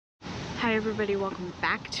Hi everybody, welcome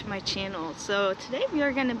back to my channel. So today we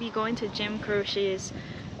are going to be going to Jim Croce's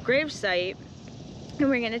gravesite and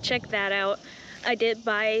we're going to check that out. I did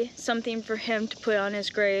buy something for him to put on his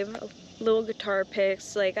grave, little guitar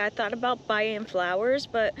picks. Like, I thought about buying flowers,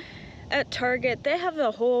 but at Target they have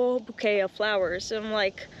a whole bouquet of flowers. And I'm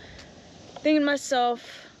like thinking to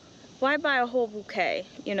myself, why buy a whole bouquet,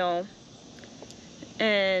 you know?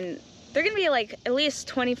 And they're gonna be like at least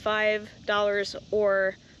 $25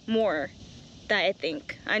 or more, that I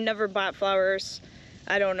think. I never bought flowers.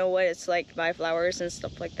 I don't know what it's like to buy flowers and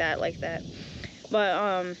stuff like that.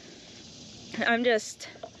 But I'm just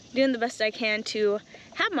doing the best I can to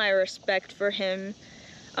have my respect for him.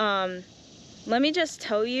 Let me just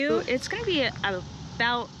tell you, it's gonna be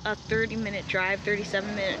about a 30-minute drive,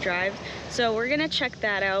 37-minute drive. So we're gonna check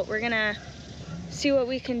that out. We're gonna see what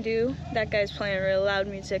we can do. That guy's playing really loud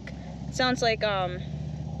music. Sounds like Banana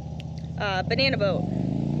Boat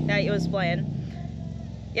that he was playing.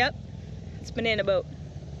 Yep, it's Banana Boat.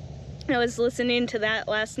 I was listening to that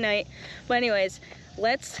last night. But anyways,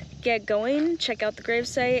 let's get going, check out the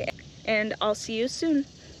gravesite, and I'll see you soon.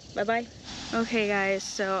 Bye-bye. Okay guys,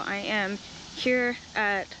 so I am here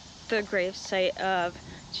at the gravesite of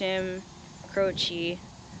Jim Croce.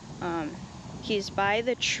 He's by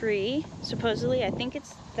the tree, supposedly. I think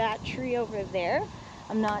it's that tree over there.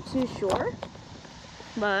 I'm not too sure,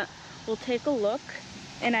 but we'll take a look.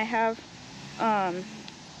 And I have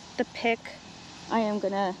the pick. I am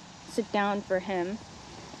gonna sit down for him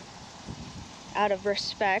out of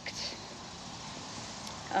respect.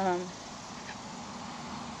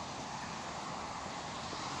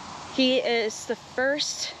 He is the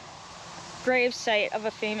first gravesite of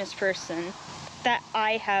a famous person that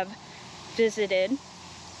I have visited.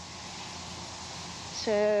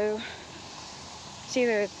 So it's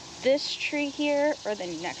either this tree here or the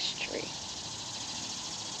next tree.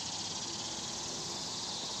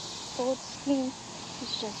 Goldstein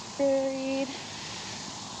is just buried.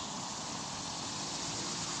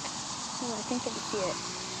 Oh, I think I can see it.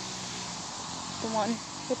 The one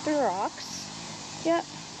with the rocks. Yep.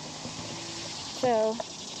 So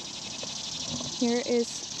here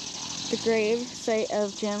is the grave site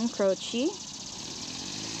of Jim Croce.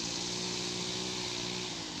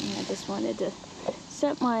 And I just wanted to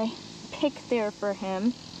set my pick there for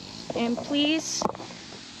him. And please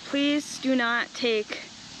do not take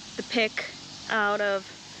the pick out of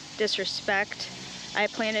disrespect. I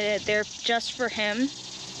planted it there just for him.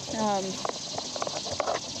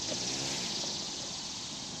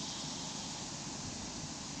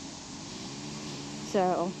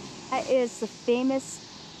 So that is the famous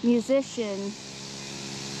musician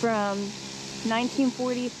from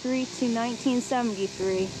 1943 to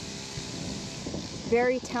 1973.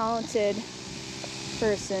 Very talented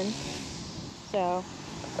person. So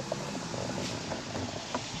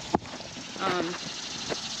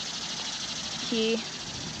he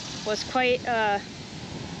was quite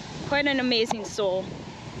an amazing soul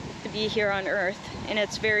to be here on earth, and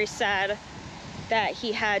it's very sad that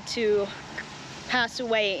he had to pass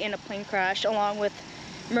away in a plane crash along with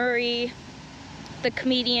Murray, the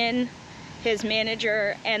comedian, his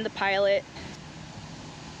manager, and the pilot.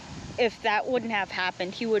 If that wouldn't have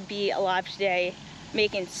happened, he would be alive today,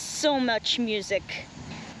 making so much music.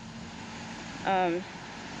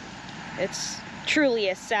 It's truly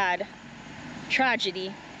a sad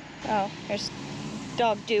tragedy. Oh, there's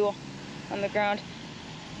dog dew on the ground.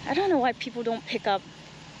 I don't know why people don't pick up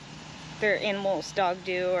their animals' dog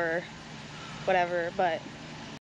dew or whatever, but